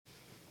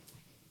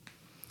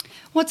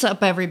What's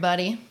up,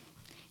 everybody?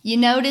 You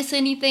notice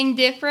anything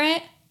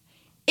different?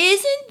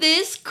 Isn't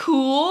this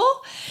cool?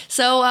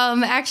 So,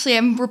 actually,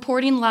 I'm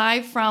reporting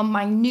live from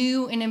my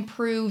new and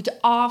improved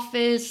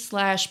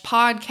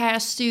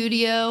office/podcast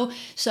studio.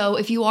 So,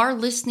 if you are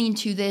listening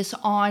to this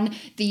on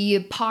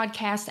the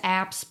podcast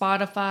app,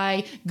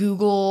 Spotify,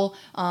 Google,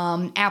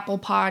 Apple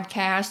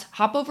Podcast,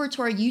 hop over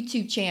to our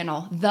YouTube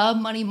channel,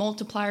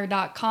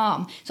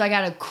 themoneymultiplier.com. So, I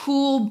got a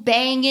cool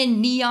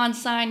banging neon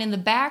sign in the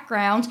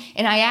background,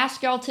 and I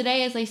ask y'all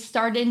today as I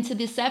start into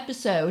this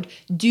episode,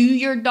 do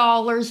your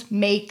dollars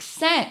make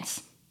sense?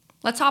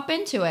 Let's hop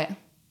into it.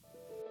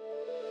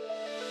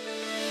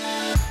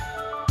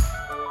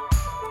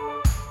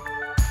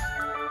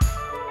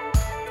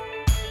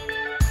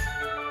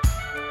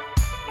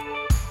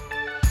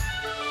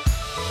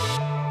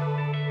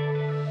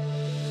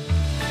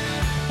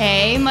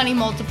 Hey, Money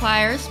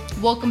Multipliers.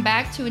 Welcome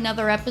back to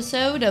another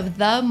episode of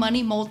the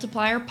Money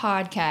Multiplier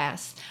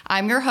Podcast.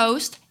 I'm your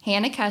host,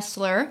 Hannah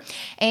Kessler,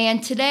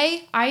 and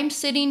today I'm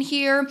sitting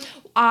here.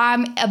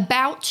 I'm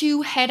about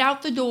to head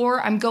out the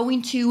door. I'm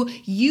going to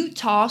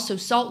Utah, so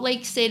Salt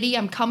Lake City.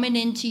 I'm coming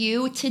into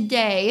you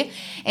today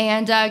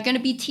and going to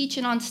be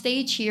teaching on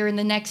stage here in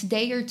the next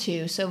day or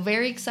two. So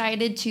very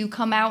excited to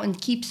come out and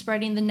keep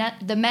spreading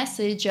the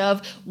message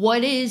of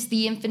what is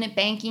the infinite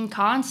banking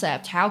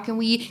concept. How can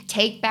we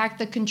take back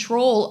the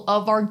control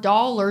of our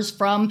dollars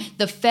from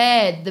the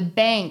Fed, the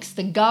banks,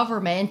 the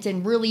government,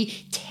 and really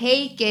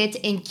take it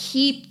and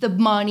keep the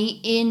money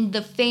in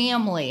the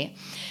family.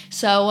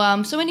 So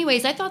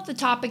anyways, I thought the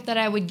topic that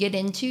I would get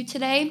into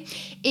today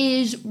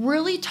is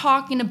really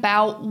talking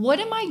about what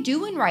am I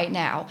doing right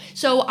now?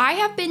 So I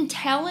have been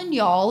telling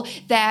y'all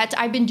that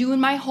I've been doing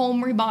my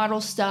home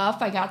remodel stuff.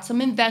 I got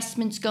some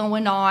investments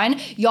going on.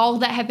 Y'all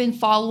that have been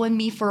following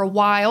me for a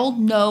while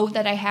know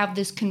that I have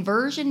this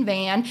conversion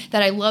van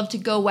that I love to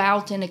go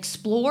out and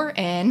explore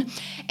in.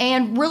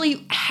 And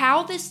really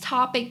how this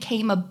topic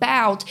came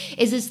about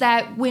is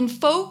that when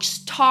folks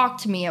talk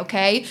to me,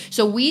 okay,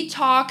 so we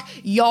talk,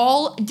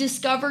 y'all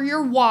discover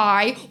your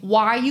why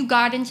you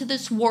got into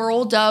this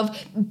world of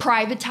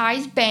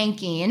privatized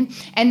banking,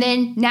 and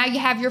then now you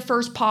have your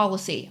first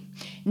policy.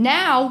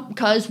 Now,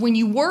 because when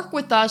you work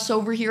with us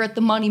over here at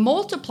the Money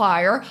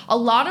Multiplier, a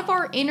lot of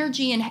our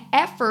energy and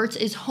efforts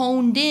is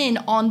honed in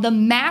on the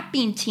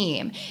mapping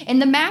team.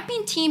 And the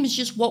mapping team is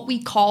just what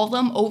we call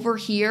them over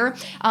here.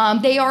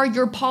 They are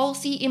your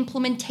policy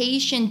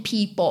implementation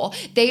people.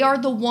 They are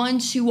the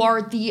ones who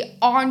are the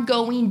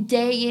ongoing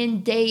day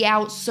in, day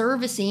out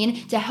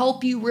servicing to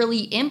help you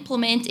really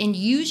implement and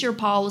use your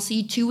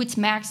policy to its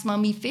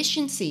maximum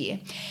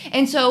efficiency.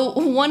 And so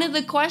one of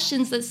the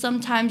questions that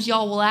sometimes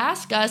y'all will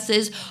ask us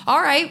is,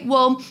 all right,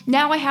 well,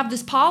 now I have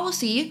this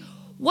policy.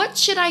 What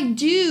should I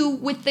do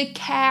with the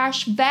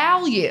cash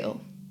value?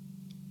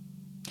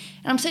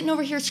 And I'm sitting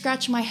over here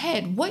scratching my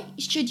head. What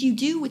should you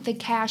do with the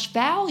cash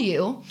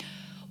value?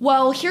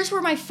 Well, here's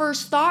where my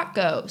first thought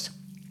goes.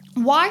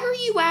 Why are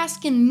you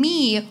asking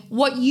me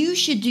what you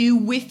should do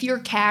with your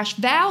cash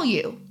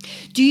value?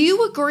 Do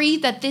you agree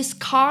that this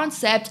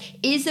concept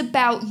is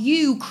about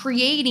you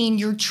creating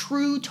your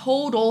true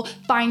total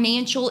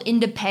financial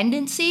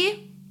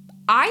independency?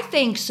 I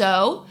think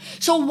so.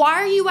 So why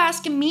are you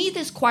asking me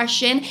this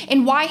question,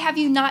 and why have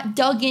you not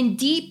dug in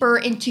deeper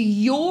into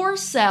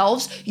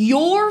yourselves,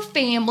 your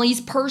family's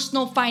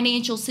personal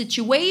financial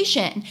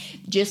situation?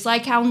 Just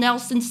like how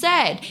Nelson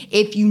said,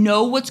 if you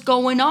know what's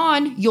going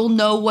on, you'll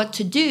know what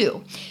to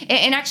do.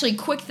 And actually,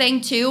 quick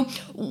thing too,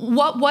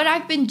 what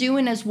I've been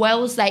doing as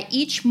well is that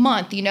each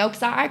month,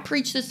 because I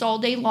preach this all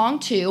day long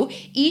too,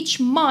 each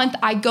month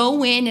I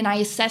go in and I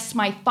assess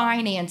my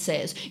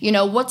finances.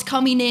 What's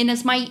coming in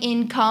as my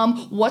income,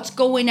 what's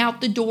going out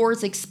the door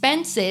as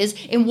expenses,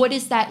 and what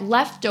is that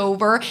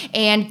leftover,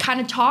 and kind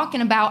of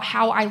talking about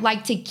how I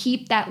like to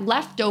keep that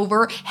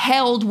leftover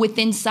held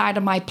within inside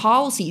of my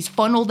policies,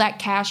 funnel that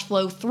cash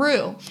flow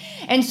through.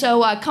 And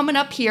so coming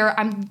up here,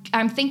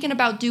 I'm thinking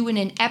about doing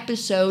an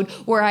episode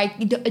where I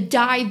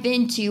dive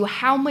into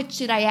how much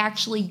did I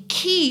actually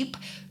keep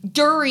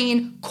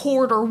during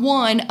quarter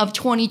one of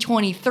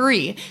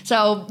 2023.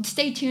 So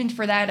stay tuned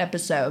for that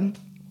episode.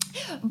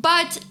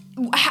 But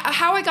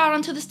how I got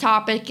onto this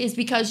topic is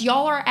because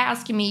y'all are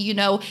asking me,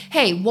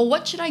 hey, well,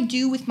 what should I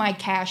do with my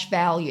cash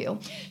value?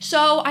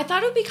 So I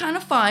thought it would be kind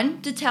of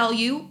fun to tell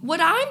you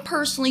what I'm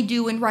personally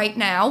doing right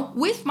now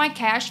with my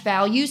cash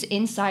values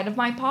inside of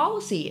my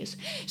policies.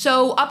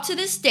 So up to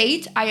this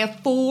date, I have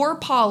 4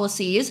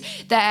 policies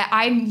that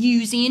I'm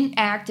using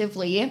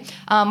actively.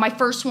 My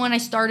first one I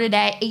started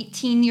at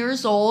 18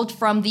 years old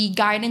from the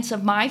guidance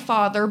of my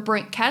father,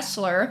 Brent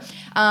Kessler.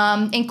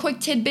 And quick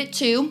tidbit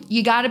too,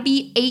 you got to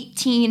be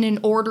 18 in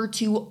order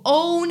to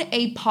own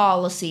a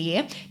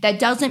policy. That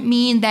doesn't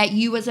mean that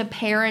you as a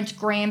parent,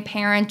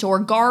 grandparent, or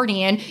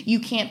guardian, you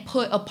can't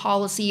put a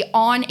policy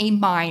on a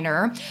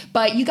minor,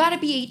 but you got to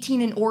be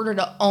 18 in order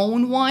to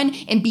own one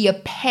and be a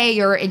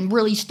payer and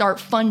really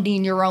start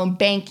funding your own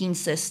banking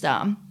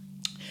system.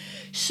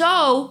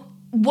 So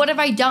what have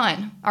I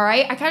done? All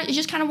right. I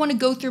just kind of want to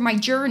go through my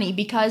journey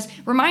because,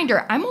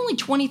 reminder, I'm only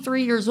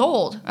 23 years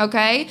old.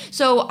 Okay.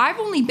 So I've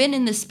only been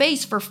in this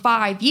space for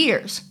 5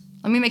 years.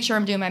 Let me make sure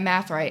I'm doing my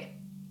math right.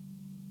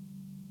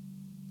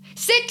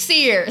 6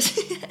 years.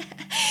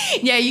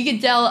 Yeah, you can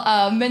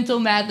tell mental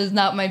math is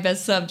not my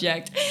best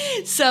subject.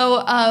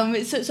 So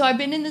I've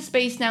been in this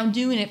space now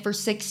doing it for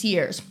 6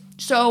 years.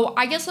 So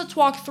I guess let's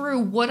walk through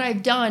what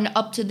I've done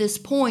up to this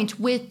point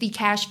with the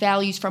cash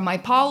values from my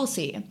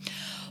policy.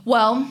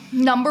 Well,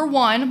 number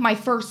one, my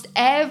first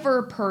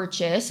ever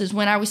purchase is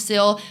when I was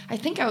I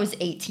think I was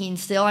 18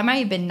 still. I might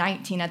have been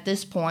 19 at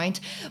this point,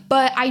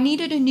 but I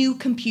needed a new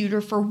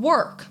computer for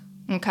work,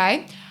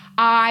 okay?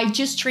 I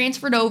just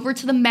transferred over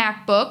to the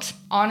MacBooks.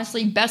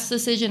 Honestly, best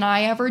decision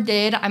I ever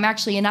did. I'm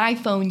actually an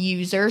iPhone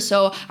user,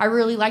 so I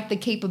really like the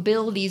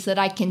capabilities that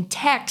I can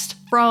text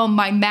from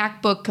my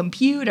MacBook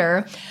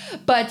computer.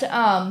 But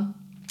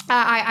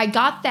I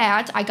got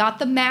that. I got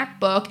the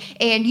MacBook,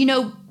 and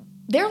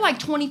they're like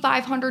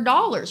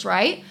 $2,500,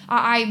 right?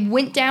 I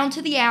went down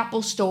to the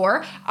Apple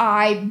store.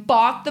 I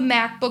bought the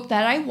MacBook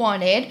that I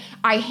wanted.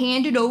 I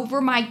handed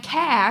over my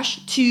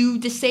cash to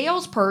the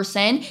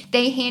salesperson.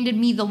 They handed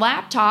me the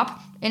laptop,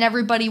 and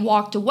everybody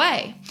walked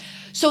away.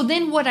 So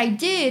then what I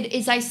did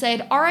is I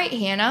said, all right,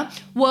 Hannah,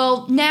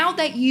 well, now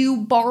that you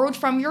borrowed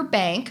from your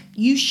bank,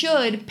 you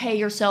should pay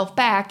yourself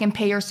back and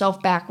pay yourself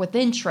back with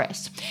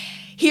interest.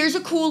 Here's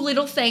a cool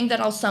little thing that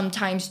I'll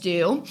sometimes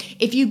do.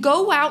 If you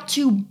go out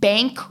to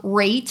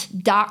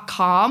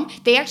bankrate.com,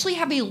 they actually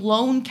have a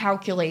loan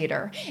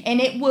calculator,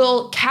 and it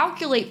will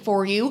calculate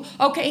for you,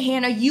 okay,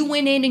 Hannah, you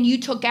went in and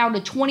you took out a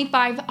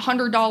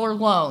 $2,500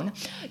 loan.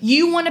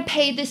 You want to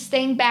pay this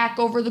thing back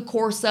over the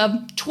course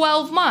of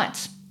 12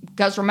 months.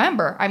 Because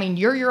remember,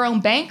 you're your own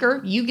banker.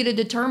 You get to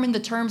determine the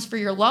terms for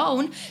your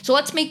loan. So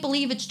let's make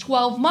believe it's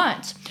 12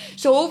 months.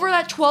 So over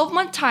that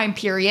 12-month time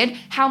period,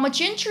 how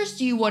much interest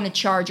do you want to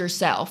charge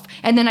yourself?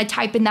 And then I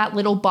type in that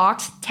little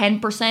box,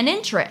 10%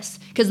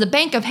 interest. Because the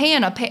Bank of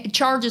Hannah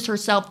charges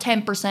herself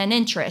 10%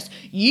 interest.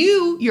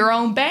 You, your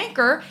own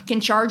banker,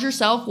 can charge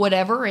yourself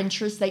whatever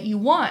interest that you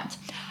want.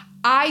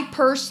 I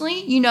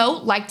personally,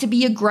 like to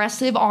be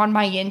aggressive on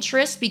my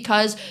interest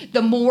because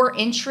the more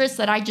interest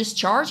that I just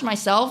charge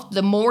myself,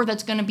 the more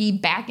that's going to be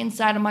back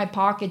inside of my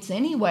pockets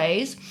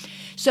anyways.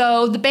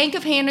 So the Bank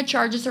of Hannah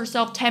charges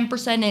herself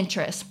 10%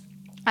 interest.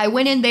 I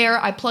went in there,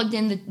 I plugged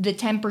in the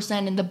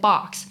 10% in the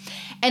box.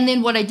 And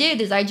then what I did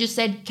is I just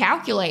said,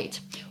 calculate.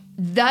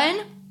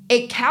 Then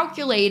it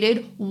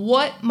calculated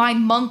what my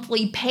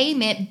monthly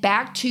payment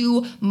back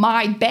to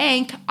my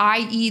bank,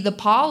 i.e. the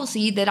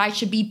policy that I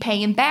should be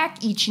paying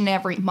back each and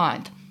every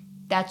month.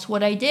 That's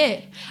what I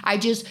did. I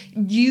just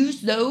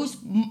used those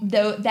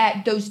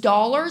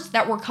dollars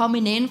that were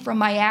coming in from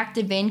my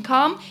active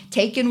income,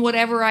 taking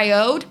whatever I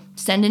owed,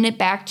 sending it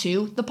back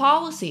to the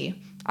policy.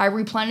 I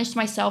replenished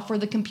myself for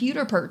the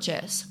computer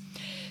purchase.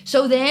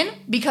 So then,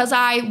 because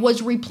I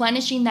was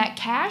replenishing that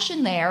cash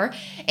in there,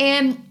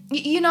 and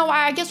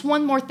I guess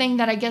one more thing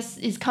that I guess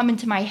is coming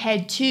to my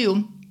head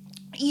too,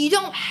 you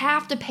don't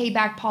have to pay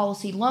back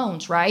policy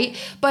loans, right?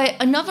 But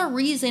another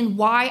reason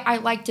why I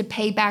like to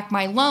pay back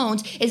my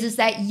loans is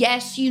that,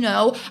 yes,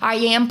 I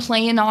am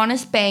playing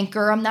honest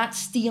banker. I'm not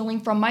stealing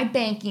from my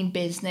banking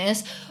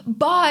business,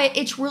 but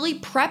it's really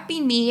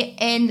prepping me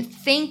and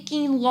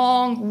thinking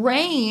long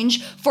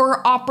range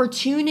for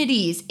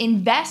opportunities,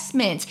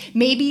 investments,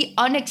 maybe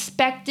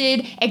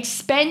unexpected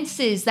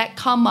expenses that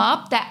come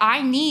up that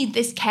I need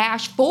this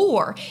cash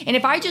for. And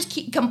if I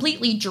just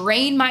completely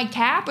drain my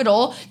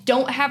capital,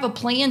 don't have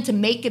a plan to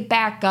make it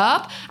back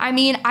up,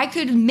 I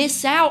could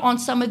miss out on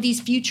some of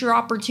these future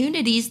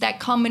opportunities that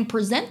come and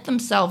present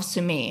themselves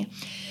to me.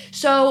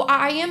 So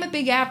I am a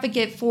big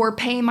advocate for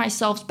paying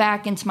myself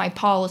back into my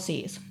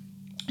policies.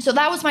 So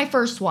that was my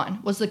first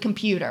one, was the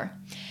computer.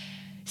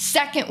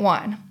 Second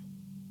one,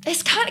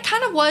 it's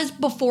kind of was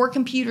before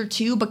computer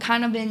too, but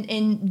kind of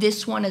in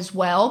this one as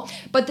well.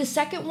 But the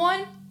second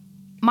one,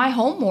 my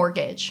home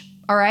mortgage.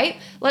 All right,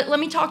 let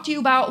me talk to you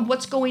about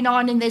what's going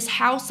on in this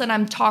house that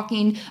I'm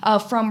talking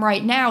from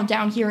right now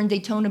down here in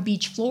Daytona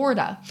Beach,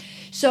 Florida.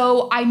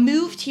 So I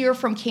moved here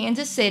from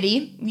Kansas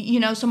City,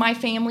 so my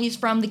family is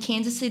from the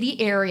Kansas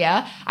City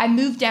area. I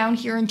moved down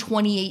here in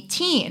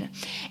 2018.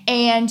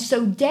 And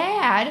so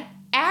Dad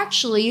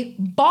actually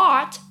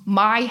bought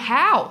my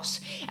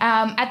house.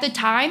 At the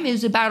time, it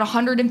was about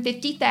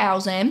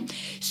 $150,000.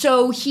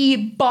 So he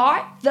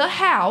bought the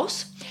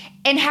house.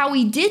 And how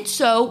he did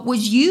so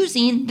was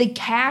using the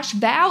cash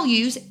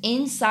values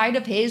inside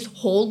of his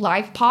whole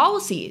life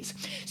policies.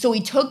 So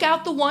he took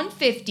out the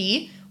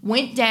 $150,000,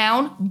 went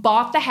down,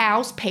 bought the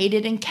house, paid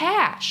it in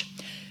cash.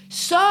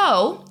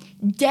 So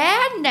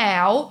Dad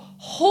now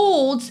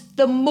holds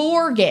the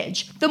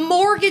mortgage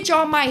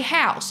on my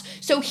house.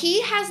 So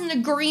he has an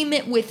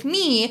agreement with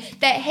me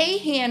that, hey,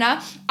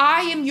 Hannah,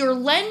 I am your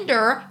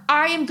lender.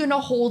 I am going to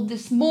hold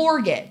this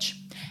mortgage.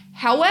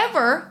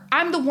 However,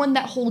 I'm the one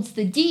that holds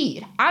the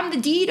deed. I'm the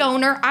deed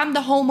owner. I'm the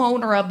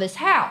homeowner of this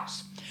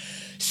house.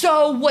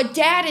 So what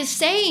Dad is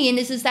saying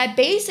is that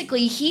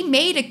basically he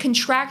made a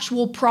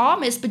contractual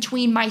promise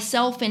between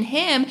myself and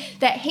him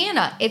that,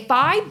 Hannah, if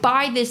I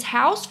buy this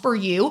house for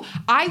you,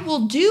 I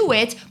will do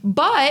it,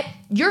 but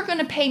you're going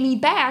to pay me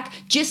back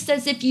just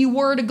as if you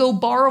were to go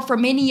borrow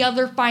from any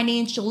other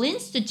financial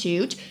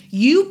institute.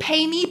 You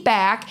pay me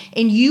back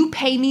and you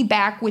pay me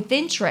back with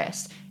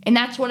interest. And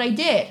that's what I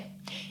did.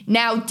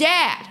 Now,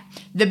 Dad,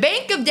 the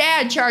Bank of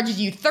Dad charges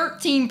you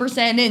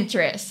 13%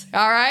 interest.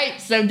 All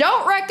right. So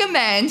don't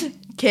recommend.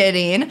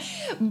 Kidding.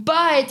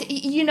 But,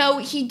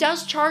 he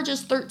does charge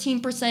us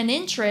 13%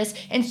 interest.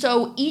 And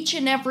so each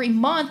and every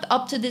month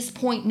up to this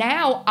point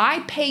now,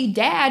 I pay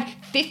Dad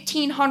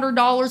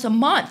 $1,500 a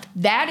month.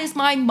 That is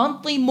my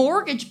monthly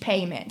mortgage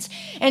payment.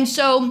 And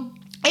so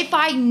if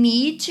I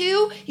need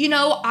to,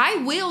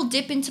 I will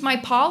dip into my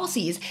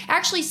policies.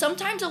 Actually,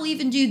 sometimes I'll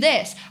even do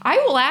this. I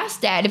will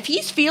ask Dad if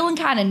he's feeling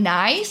kind of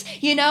nice,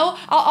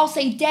 I'll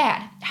say,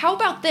 Dad, how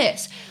about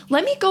this?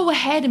 Let me go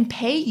ahead and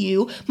pay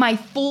you my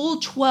full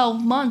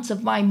 12 months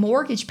of my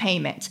mortgage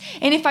payments.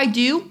 And if I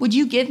do, would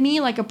you give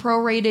me like a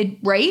prorated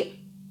rate?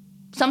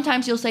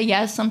 Sometimes you'll say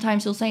yes,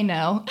 sometimes you'll say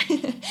no.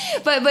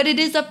 but it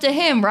is up to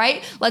him,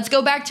 right? Let's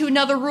go back to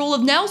another rule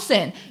of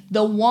Nelson.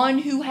 The one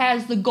who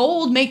has the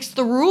gold makes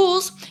the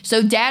rules.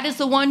 So Dad is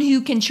the one who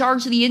can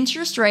charge the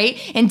interest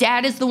rate, and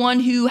Dad is the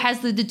one who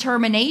has the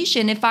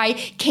determination if I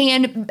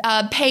can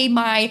pay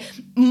my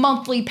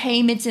monthly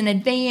payments in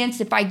advance,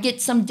 if I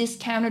get some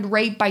discounted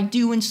rate by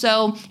doing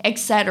so,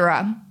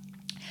 etc.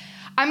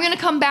 I'm going to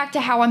come back to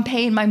how I'm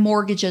paying my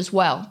mortgage as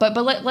well, but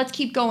let's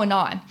keep going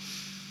on.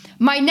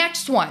 My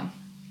next one.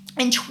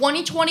 In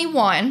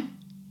 2021,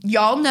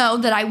 y'all know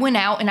that I went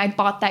out and I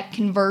bought that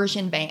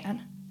conversion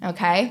van,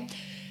 okay?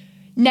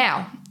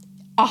 Now,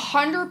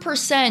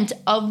 100%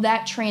 of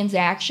that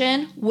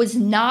transaction was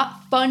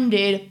not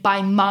funded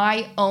by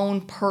my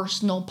own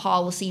personal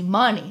policy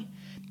money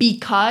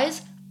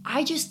because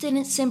I just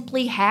didn't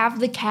simply have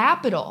the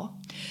capital.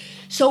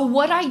 So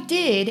what I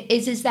did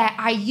is that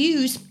I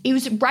used, it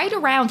was right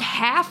around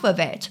half of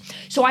it.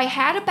 So I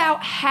had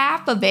about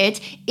half of it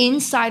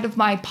inside of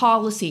my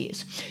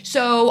policies.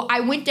 So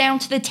I went down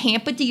to the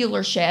Tampa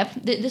dealership.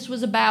 This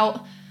was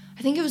about,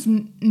 I think it was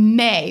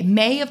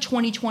May of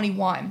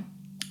 2021.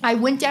 I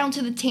went down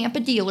to the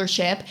Tampa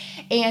dealership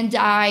and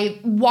I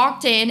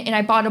walked in and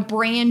I bought a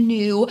brand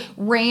new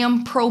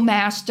Ram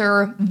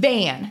ProMaster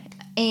van.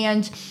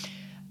 And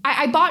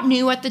I bought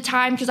new at the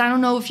time because I don't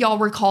know if y'all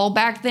recall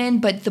back then,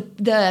 but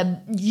the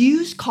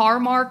used car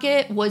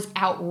market was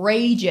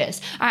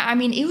outrageous. I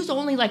mean, it was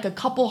only like a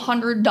couple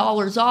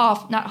 $100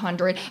 off,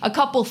 a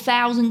couple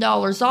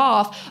 $1,000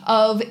 off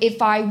of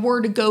if I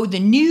were to go the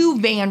new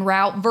van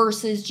route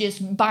versus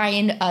just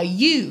buying a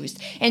used.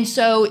 And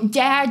so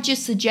Dad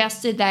just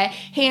suggested that,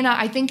 Hannah,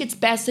 I think it's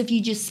best if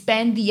you just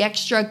spend the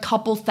extra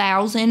couple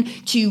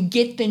 $1,000 to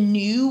get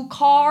the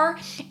car,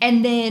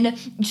 and then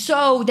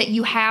so that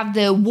you have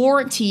the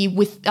warranty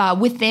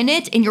within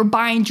it and you're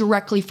buying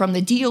directly from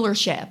the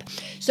dealership.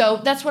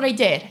 So that's what I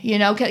did,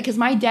 because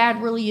my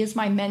dad really is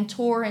my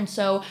mentor. And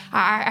so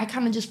I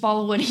kind of just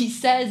follow what he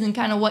says and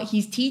kind of what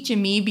he's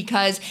teaching me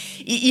because,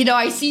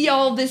 I see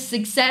all this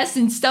success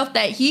and stuff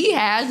that he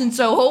has. And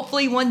so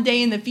hopefully one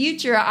day in the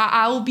future,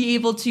 I will be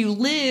able to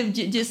live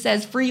just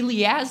as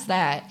freely as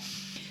that.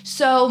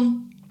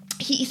 So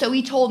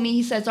he told me,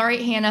 he says, all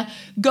right, Hannah,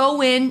 go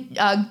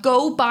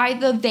buy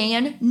the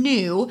van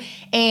new.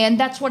 And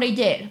that's what I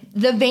did.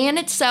 The van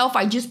itself,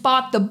 I just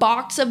bought the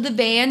box of the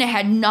van. It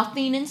had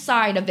nothing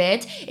inside of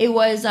it. It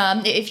was,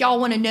 if y'all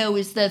want to know,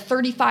 is the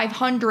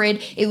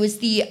 3500. It was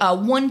the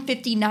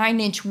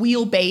 159-inch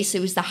wheelbase. It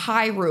was the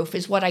high roof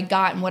is what I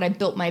got and what I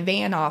built my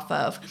van off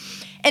of.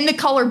 And the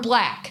color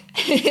black.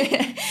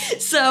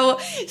 So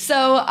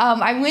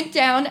I went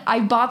down, I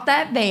bought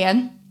that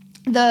van.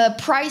 The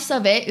price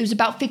of it was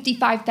about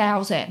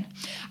 $55,000.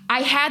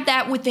 I had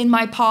that within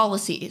my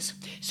policies.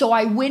 So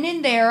I went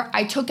in there,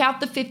 I took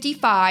out the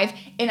 55,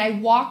 and I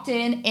walked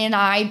in and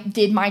I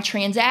did my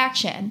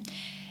transaction.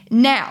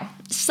 Now,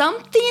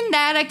 something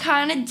that I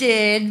kind of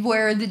did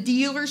where the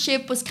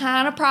dealership was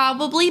kind of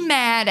probably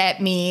mad at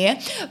me,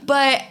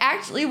 but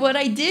actually what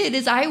I did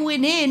is I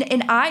went in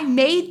and I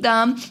made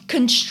them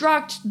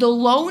construct the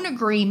loan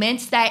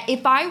agreements that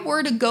if I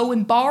were to go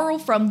and borrow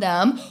from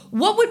them,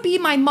 what would be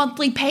my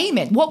monthly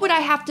payment? What would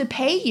I have to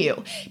pay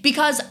you?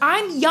 Because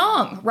I'm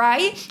young,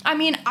 right? I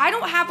mean, I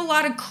don't have a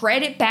lot of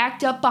credit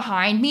backed up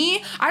behind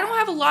me. I don't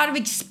have a lot of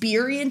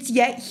experience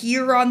yet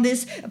here on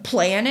this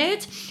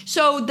planet.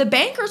 So the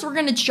bankers were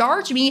going to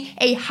charge me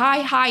a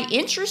high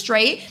interest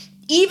rate,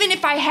 even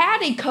if I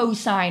had a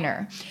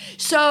co-signer.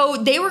 So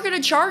they were going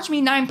to charge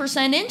me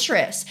 9%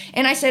 interest.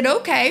 And I said,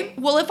 okay,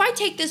 well, if I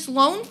take this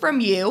loan from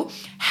you,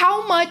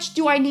 how much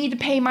do I need to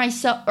pay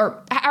myself,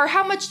 or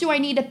how much do I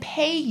need to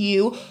pay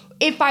you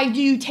if I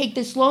do take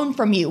this loan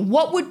from you?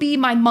 What would be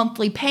my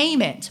monthly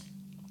payment?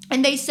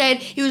 And they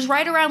said it was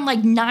right around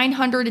like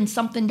 $900 and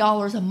something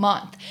a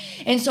month.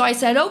 And so I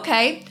said,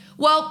 okay,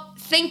 well,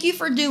 thank you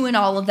for doing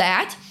all of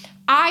that.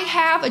 I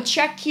have a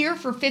check here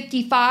for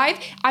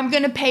 $55. I'm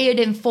going to pay it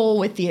in full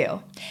with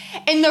you.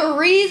 And the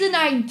reason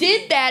I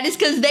did that is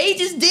because they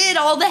just did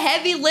all the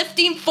heavy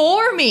lifting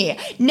for me.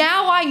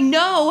 Now I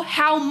know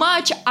how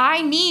much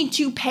I need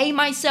to pay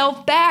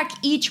myself back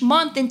each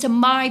month into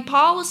my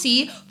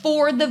policy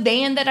for the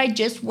van that I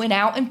just went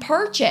out and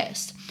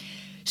purchased.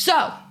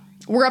 So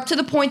we're up to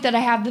the point that I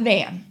have the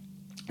van.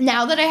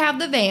 Now that I have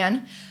the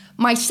van,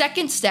 my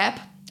second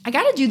step, I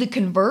got to do the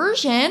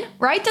conversion,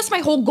 right? That's my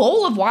whole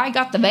goal of why I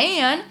got the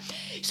van.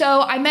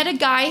 So I met a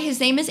guy, his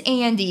name is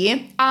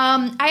Andy.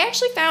 I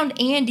actually found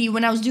Andy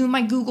when I was doing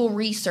my Google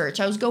research.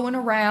 I was going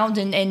around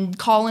and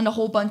calling a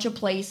whole bunch of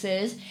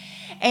places.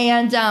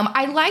 And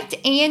I liked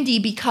Andy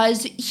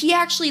because he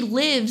actually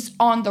lives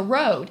on the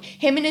road.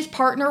 Him and his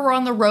partner were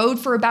on the road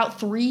for about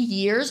 3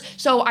 years.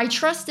 So I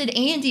trusted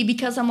Andy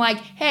because I'm like,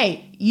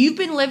 hey, you've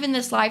been living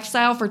this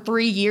lifestyle for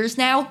 3 years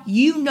now.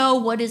 You know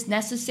what is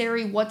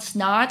necessary, what's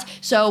not.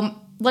 So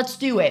let's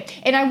do it.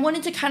 And I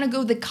wanted to kind of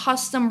go the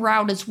custom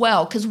route as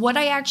well, because what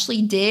I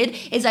actually did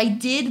is I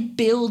did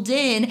build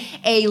in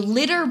a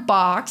litter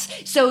box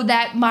so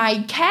that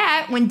my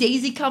cat, when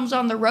Daisy comes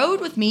on the road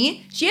with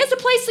me, she has a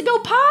place to go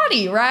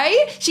potty,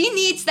 right? She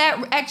needs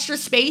that extra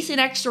space and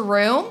extra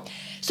room.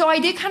 So I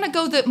did kind of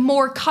go the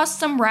more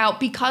custom route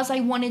because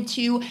I wanted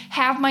to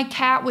have my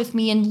cat with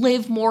me and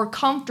live more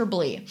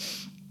comfortably.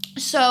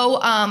 So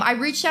I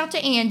reached out to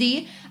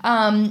Andy.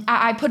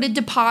 I put a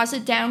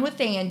deposit down with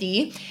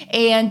Andy,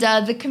 and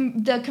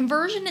the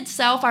conversion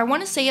itself, I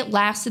want to say it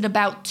lasted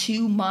about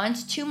 2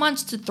 months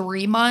to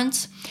 3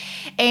 months.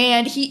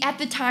 And at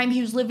the time,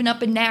 he was living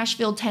up in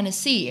Nashville,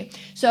 Tennessee.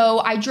 So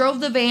I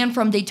drove the van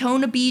from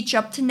Daytona Beach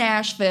up to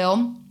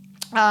Nashville.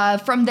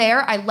 From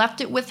there, I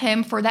left it with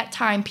him for that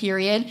time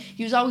period.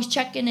 He was always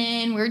checking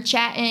in. We were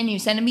chatting. He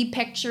was sending me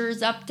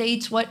pictures,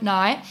 updates,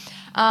 whatnot.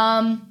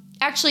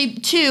 Actually,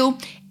 too,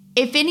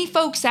 if any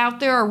folks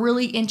out there are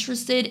really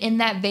interested in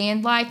that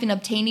van life and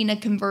obtaining a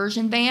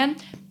conversion van,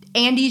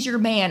 Andy's your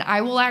man.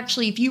 I will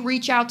actually, if you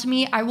reach out to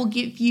me, I will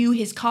give you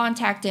his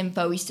contact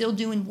info. He's still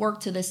doing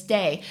work to this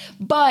day,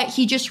 but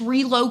he just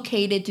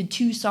relocated to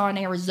Tucson,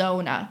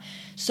 Arizona.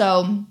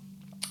 So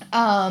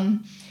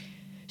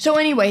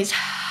anyways,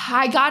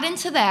 I got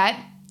into that,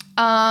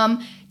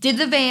 did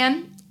the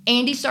van,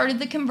 Andy started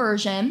the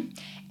conversion,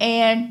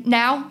 and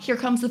now here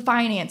comes the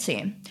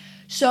financing.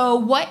 So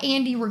what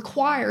Andy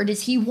required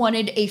is he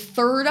wanted a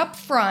third up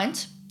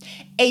front,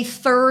 a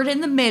third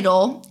in the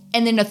middle,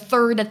 and then a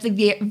third at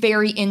the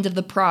very end of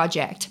the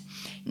project.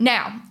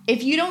 Now,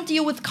 if you don't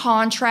deal with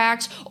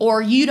contracts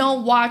or you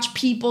don't watch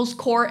People's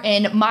Court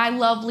and My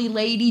Lovely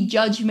Lady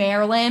Judge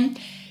Marilyn,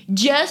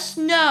 just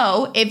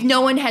know, if no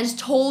one has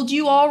told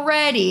you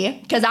already,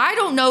 because I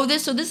don't know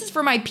this, so this is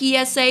for my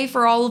PSA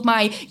for all of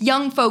my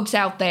young folks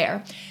out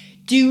there.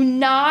 Do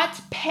not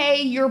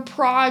pay your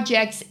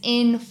projects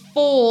in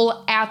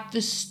full at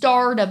the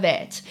start of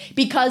it,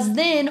 because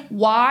then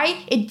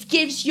why? It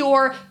gives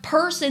your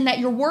person that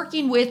you're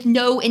working with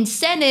no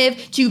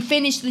incentive to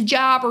finish the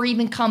job or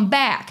even come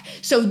back.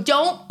 So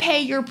don't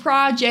pay your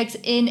projects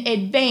in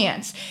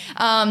advance.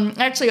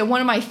 Actually,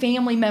 one of my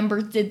family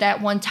members did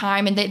that one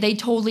time, and they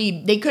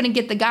couldn't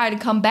get the guy to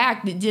come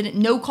back. They didn't,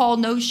 no call,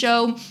 no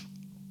show.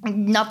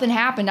 Nothing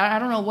happened. I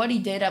don't know what he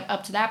did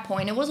up to that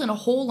point. It wasn't a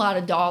whole lot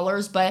of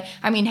dollars, but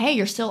I mean, hey,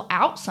 you're still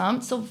out some.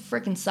 It still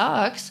freaking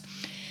sucks.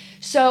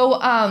 So,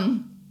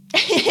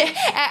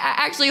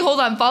 actually, hold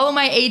on. Follow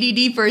my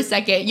ADD for a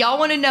second. Y'all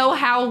want to know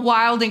how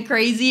wild and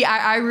crazy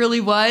I really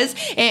was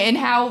and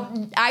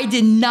how I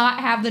did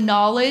not have the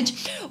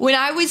knowledge? When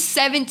I was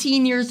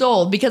 17 years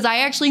old, because I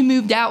actually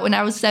moved out when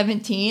I was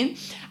 17,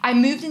 I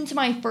moved into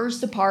my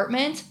first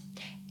apartment.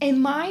 In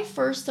my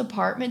first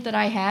apartment that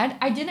I had,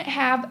 I didn't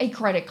have a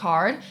credit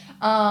card.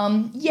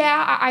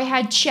 I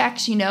had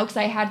checks, because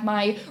I had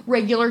my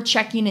regular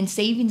checking and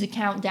savings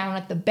account down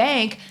at the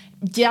bank.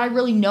 Did I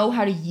really know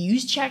how to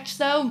use checks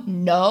though?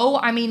 No.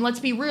 I mean, let's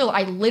be real.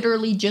 I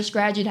literally just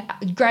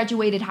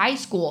graduated high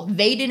school.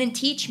 They didn't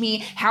teach me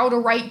how to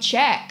write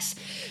checks.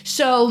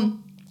 So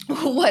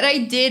what I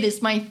did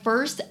is my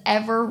first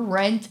ever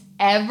rent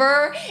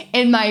ever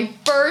in my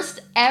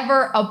first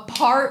ever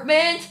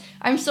apartment.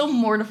 I'm so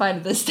mortified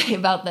to this day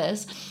about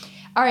this.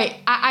 All right,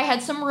 I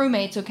had some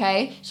roommates,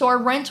 okay? So our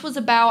rent was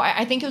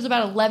I think it was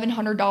about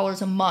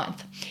 $1,100 a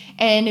month.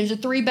 And it was a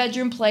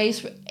 3-bedroom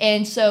place.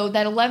 And so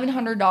that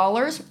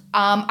 $1,100,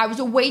 I was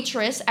a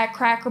waitress at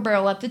Cracker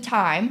Barrel at the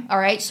time, all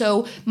right?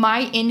 So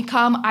my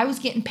income, I was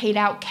getting paid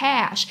out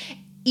cash.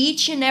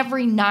 Each and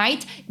every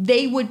night,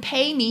 they would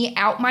pay me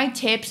out my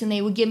tips and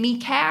they would give me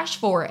cash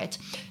for it.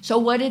 So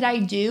what did I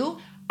do?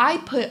 I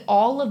put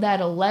all of that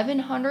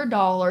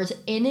 $1,100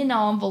 in an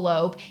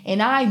envelope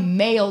and I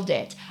mailed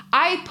it.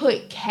 I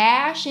put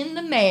cash in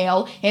the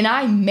mail and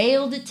I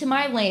mailed it to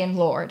my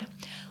landlord.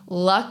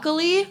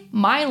 Luckily,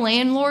 my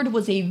landlord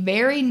was a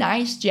very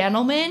nice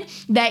gentleman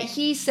that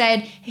he said,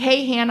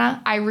 "Hey,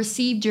 Hannah, I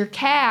received your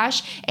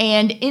cash,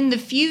 and in the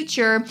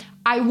future,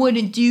 I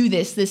wouldn't do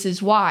this. This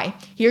is why.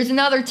 Here's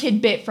another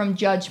tidbit from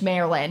Judge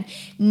Marilyn.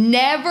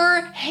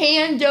 Never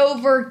hand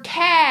over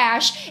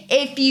cash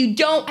if you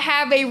don't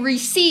have a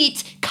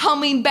receipt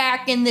coming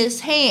back in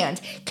this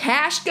hand.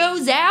 Cash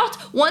goes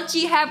out once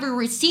you have a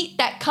receipt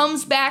that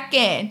comes back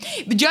in.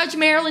 Judge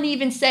Marilyn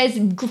even says,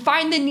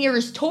 find the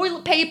nearest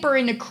toilet paper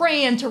and a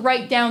crayon to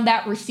write down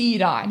that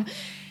receipt on.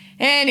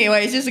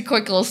 Anyways, just a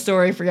quick little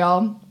story for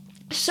y'all.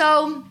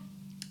 So,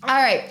 all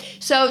right.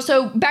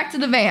 So back to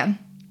the van.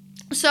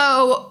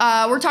 So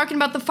we're talking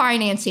about the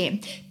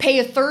financing. Pay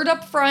a third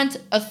up front,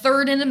 a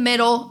third in the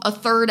middle, a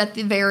third at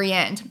the very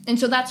end. And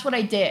so that's what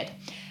I did.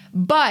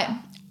 But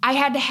I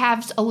had to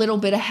have a little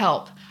bit of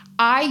help.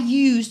 I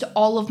used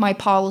all of my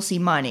policy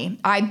money.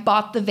 I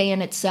bought the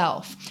van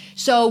itself.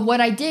 So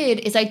what I did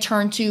is I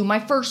turned to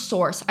my first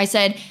source. I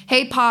said,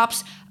 hey,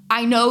 Pops,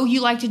 I know you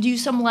like to do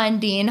some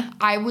lending.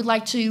 I would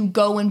like to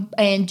go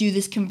and do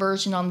this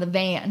conversion on the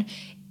van.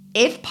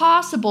 If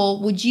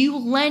possible, would you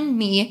lend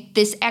me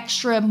this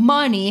extra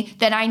money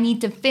that I need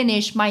to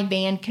finish my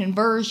van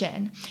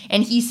conversion?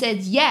 And he said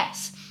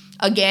yes.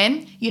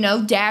 Again,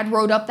 Dad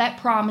wrote up that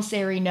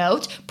promissory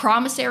note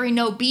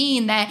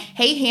being that,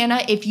 hey,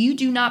 Hannah, if you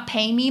do not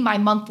pay me my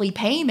monthly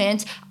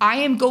payment, I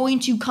am going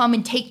to come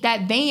and take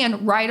that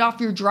van right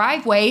off your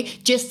driveway,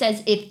 just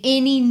as if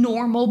any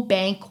normal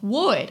bank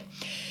would.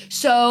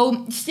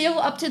 So still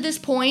up to this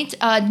point,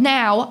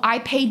 now I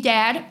pay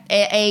Dad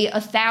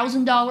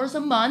 $1,000 a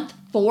month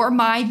for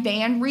my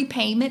van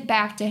repayment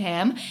back to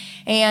him.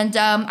 And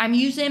I'm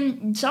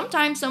using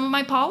sometimes some of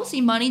my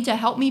policy money to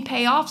help me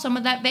pay off some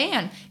of that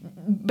van.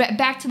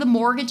 Back to the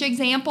mortgage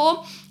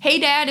example. Hey,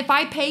 Dad, if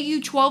I pay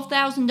you hey,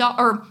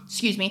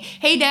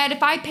 Dad,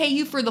 if I pay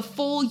you for the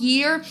full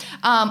year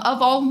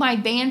of all my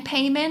van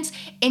payments,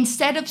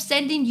 instead of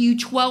sending you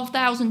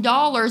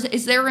 $12,000,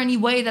 is there any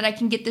way that I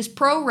can get this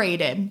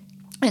prorated?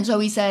 And so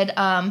he said,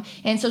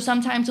 and so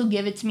sometimes he'll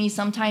give it to me,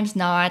 sometimes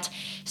not.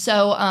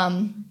 So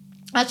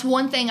that's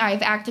one thing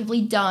I've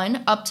actively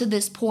done up to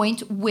this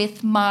point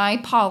with my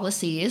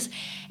policies.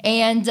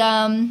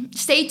 And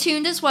stay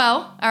tuned as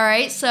well, all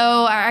right?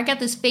 So I got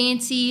this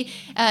fancy,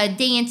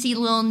 dancy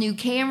little new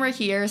camera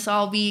here, so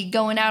I'll be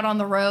going out on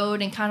the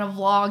road and kind of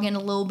vlogging a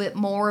little bit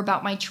more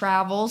about my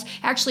travels.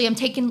 Actually, I'm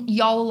taking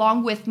y'all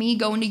along with me,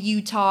 going to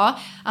Utah.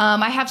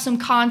 I have some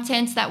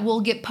contents that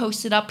will get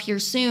posted up here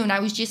soon.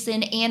 I was just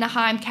in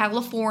Anaheim,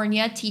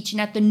 California,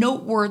 teaching at the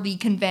Noteworthy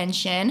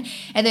Convention,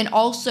 and then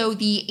also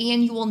the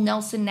annual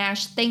Nelson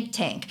Nash Think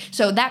Tank.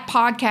 So that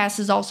podcast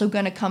is also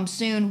going to come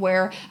soon,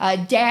 where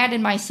Dad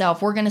and myself,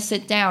 we're going to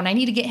sit down. I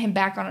need to get him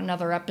back on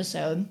another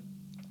episode.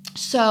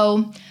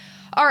 So,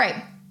 all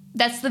right,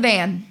 that's the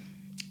van.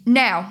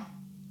 Now,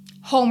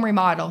 home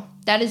remodel.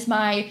 That is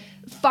my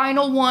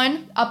final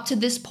one up to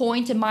this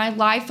point in my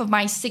life of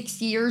my 6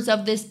 years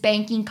of this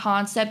banking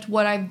concept,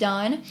 what I've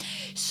done.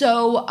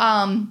 So,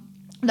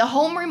 the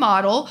home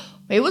remodel,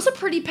 it was a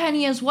pretty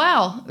penny as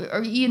well.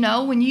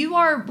 When you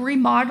are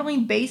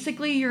remodeling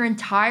basically your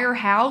entire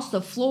house,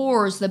 the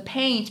floors, the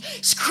paint,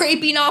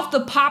 scraping off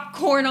the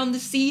popcorn on the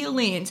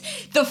ceilings,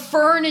 the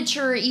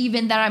furniture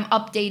even that I'm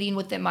updating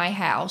within my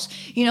house,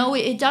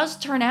 it does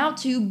turn out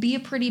to be a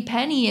pretty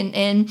penny,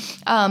 and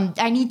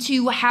I need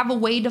to have a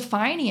way to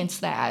finance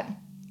that.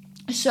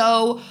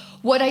 So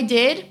what I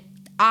did,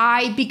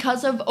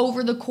 because of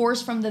over the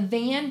course from the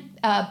van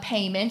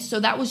payment, so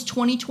that was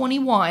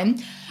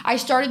 2021, I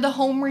started the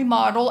home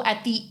remodel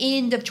at the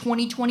end of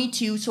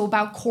 2022, so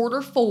about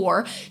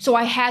Q4. So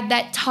I had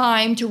that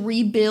time to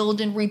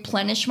rebuild and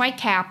replenish my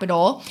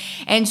capital.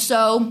 And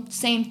so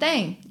same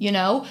thing,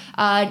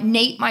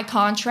 Nate, my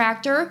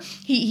contractor,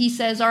 he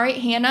says, all right,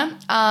 Hannah,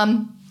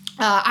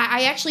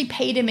 I actually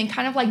paid him in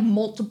kind of like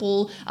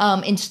multiple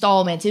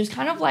installments. It was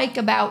kind of like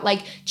about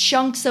like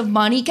chunks of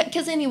money.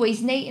 Because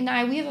anyways, Nate and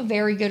I, we have a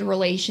very good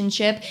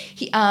relationship.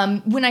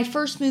 When I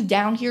first moved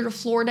down here to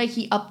Florida,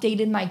 he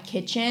updated my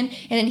kitchen.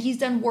 And then he's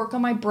done work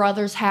on my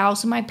brother's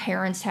house and my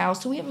parents'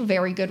 house. So we have a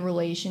very good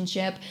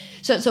relationship.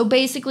 So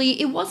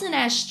basically, it wasn't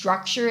as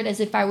structured as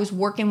if I was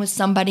working with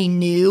somebody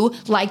new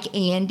like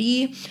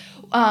Andy.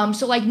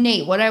 So like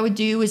Nate, what I would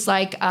do is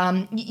like,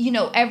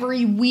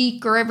 every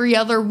week or every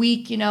other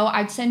week,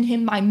 I'd send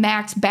him my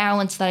max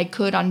balance that I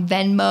could on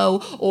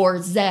Venmo or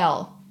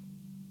Zelle.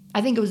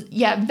 I think it was,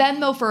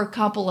 Venmo for a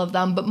couple of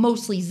them, but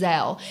mostly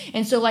Zelle.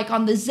 And so like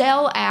on the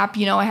Zelle app,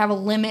 I have a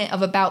limit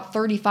of about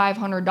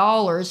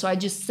 $3,500. So I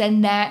just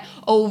send that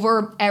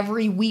over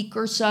every week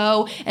or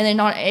so. And then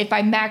if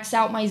I max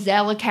out my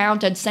Zelle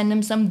account, I'd send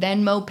him some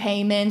Venmo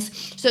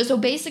payments. So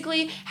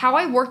basically how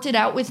I worked it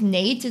out with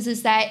Nate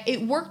is that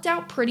it worked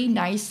out pretty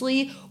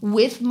nicely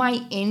with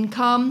my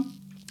income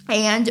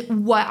and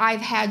what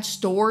I've had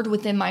stored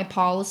within my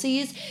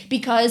policies,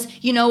 because,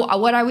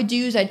 what I would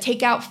do is I'd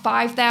take out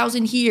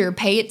 $5,000 here,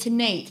 pay it to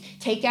Nate,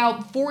 take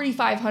out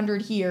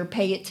 $4,500 here,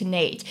 pay it to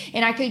Nate.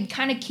 And I could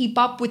kind of keep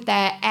up with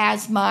that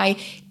as my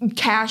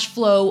cash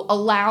flow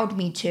allowed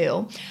me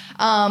to.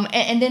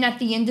 And then at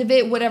the end of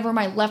it, whatever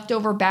my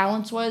leftover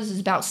balance was is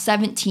about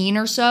 17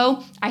 or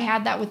so. I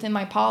had that within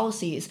my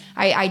policies.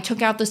 I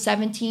took out the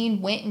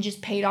 17, went and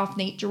just paid off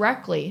Nate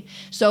directly.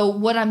 So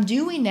what I'm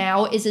doing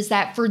now is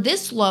that for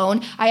this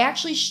loan, I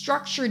actually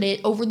structured it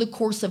over the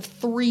course of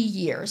 3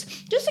 years,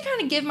 just to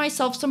kind of give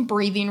myself some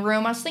breathing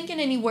room. I was thinking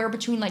anywhere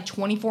between like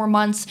 24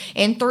 months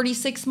and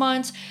 36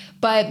 months,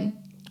 but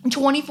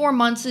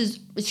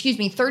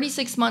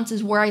 36 months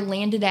is where I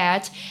landed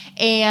at.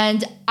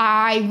 And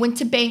I went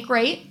to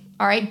Bankrate,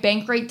 all right,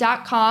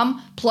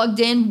 bankrate.com,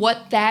 plugged in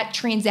what that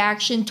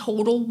transaction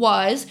total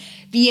was,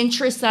 the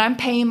interest that I'm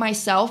paying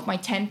myself, my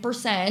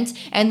 10%,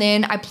 and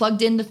then I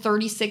plugged in the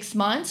 36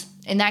 months,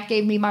 and that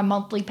gave me my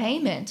monthly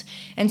payment.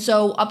 And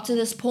so up to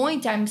this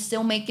point, I'm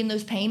still making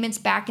those payments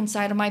back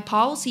inside of my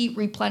policy,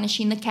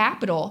 replenishing the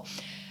capital.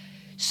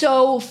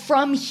 So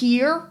from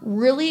here,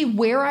 really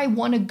where I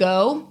want to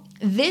go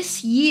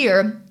this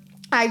year,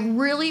 I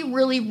really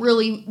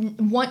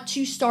want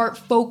to start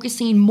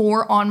focusing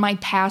more on my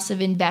passive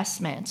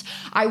investments.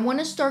 I want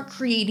to start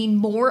creating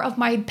more of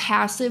my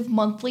passive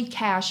monthly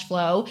cash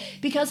flow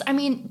because, I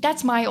mean,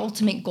 that's my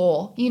ultimate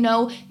goal. You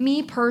know,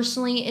 me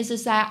personally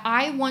is that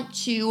I want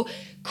to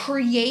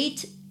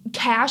create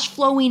cash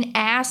flowing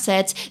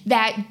assets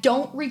that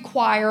don't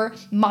require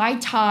my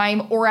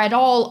time or at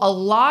all a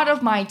lot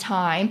of my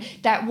time,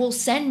 that will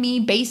send me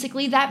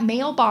basically that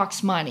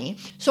mailbox money.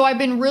 So I've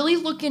been really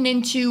looking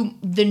into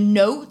the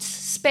notes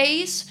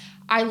space.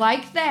 I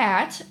like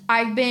that.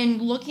 I've been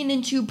looking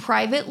into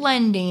private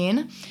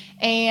lending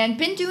and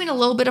been doing a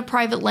little bit of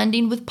private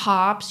lending with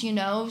Pops, you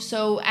know.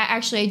 So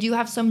actually I do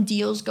have some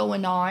deals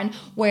going on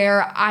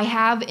where I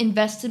have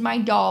invested my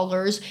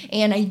dollars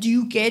and I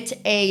do get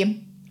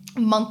a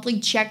monthly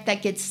check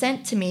that gets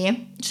sent to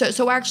me.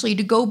 So actually,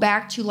 to go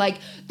back to like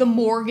the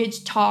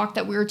mortgage talk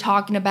that we were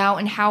talking about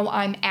and how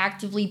I'm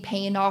actively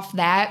paying off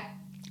that,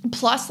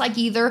 plus like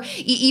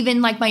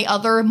even like my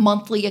other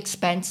monthly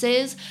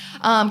expenses,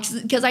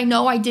 because I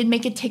know I did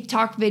make a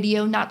TikTok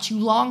video not too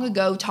long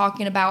ago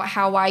talking about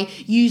how I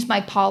use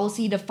my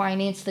policy to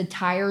finance the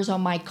tires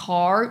on my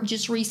car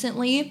just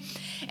recently.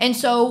 And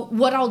so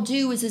what I'll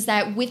do is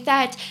that with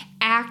that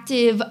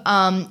active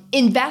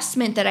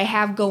investment that I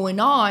have going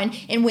on,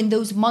 and when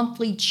those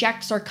monthly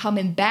checks are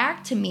coming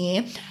back to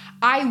me,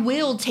 I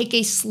will take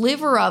a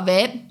sliver of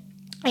it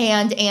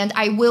and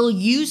I will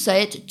use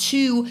it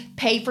to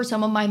pay for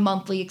some of my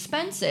monthly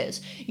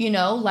expenses, you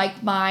know,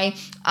 like my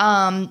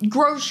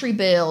grocery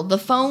bill, the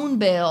phone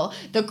bill,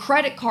 the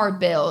credit card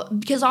bill,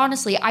 because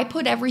honestly, I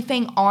put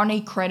everything on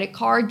a credit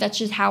card. That's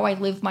just how I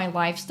live my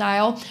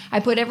lifestyle. I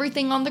put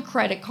everything on the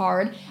credit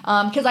card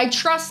because I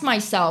trust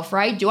myself,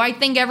 right? Do I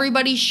think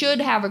everybody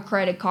should have a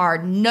credit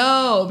card?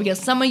 No, because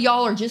some of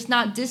y'all are just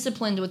not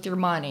disciplined with your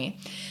money.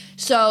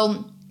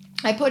 So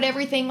I put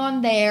everything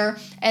on there,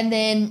 and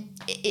then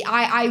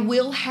I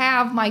will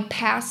have my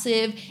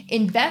passive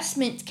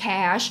investment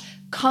cash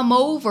come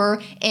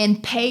over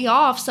and pay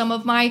off some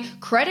of my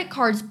credit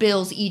cards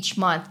bills each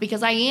month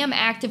because I am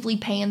actively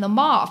paying them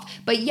off.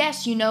 But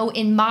yes, you know,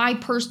 in my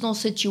personal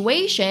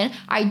situation,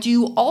 I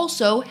do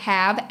also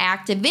have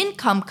active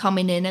income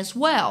coming in as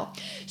well.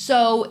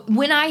 So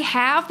when I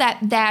have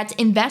that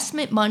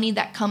investment money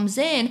that comes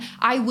in,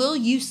 I will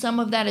use some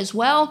of that as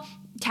well,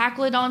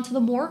 tackle it onto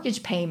the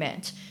mortgage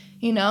payment.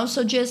 You know,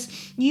 so just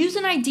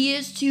using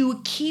ideas to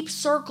keep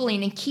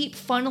circling and keep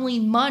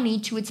funneling money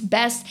to its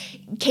best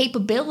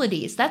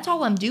capabilities. That's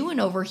all I'm doing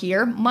over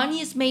here. Money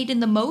is made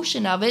in the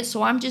motion of it,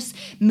 so I'm just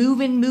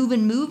moving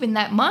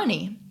that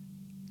money.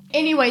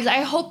 Anyways,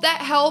 I hope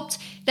that helped.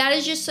 That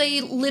is just a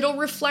little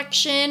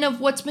reflection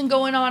of what's been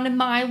going on in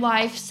my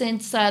life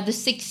since the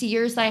 6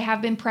 years that I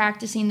have been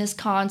practicing this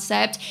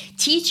concept,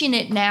 teaching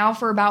it now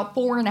for about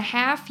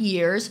 4.5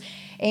 years.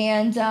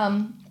 And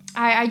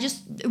I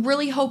just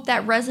really hope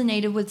that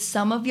resonated with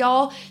some of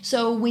y'all.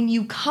 So when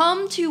you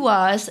come to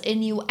us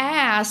and you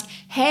ask,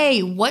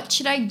 hey, what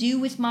should I do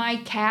with my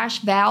cash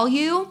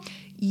value?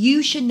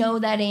 You should know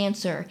that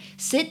answer.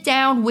 Sit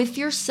down with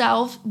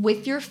yourself,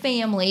 with your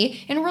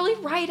family, and really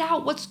write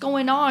out what's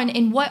going on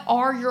and what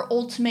are your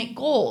ultimate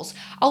goals.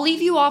 I'll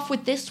leave you off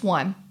with this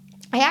one.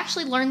 I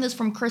actually learned this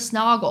from Chris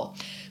Naugle.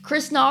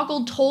 Chris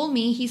Naugle told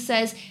me, he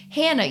says,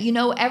 Hannah, you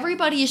know,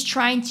 everybody is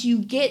trying to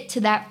get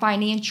to that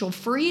financial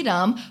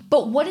freedom,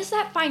 but what does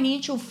that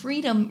financial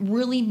freedom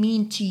really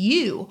mean to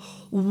you?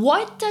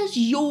 What does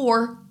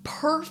your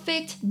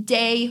perfect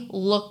day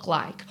look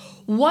like?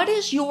 What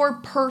is your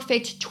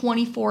perfect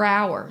 24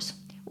 hours?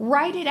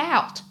 Write it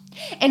out.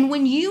 And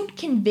when you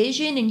can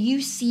vision and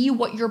you see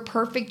what your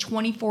perfect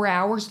 24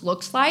 hours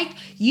looks like,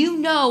 you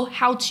know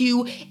how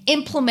to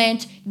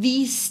implement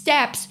these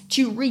steps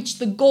to reach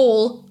the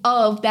goal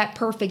of that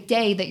perfect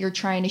day that you're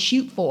trying to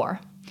shoot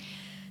for.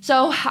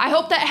 So I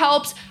hope that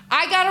helps.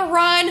 I gotta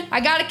run.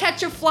 I gotta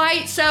catch a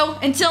flight. So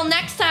until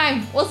next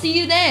time, we'll see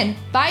you then.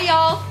 Bye,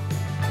 y'all.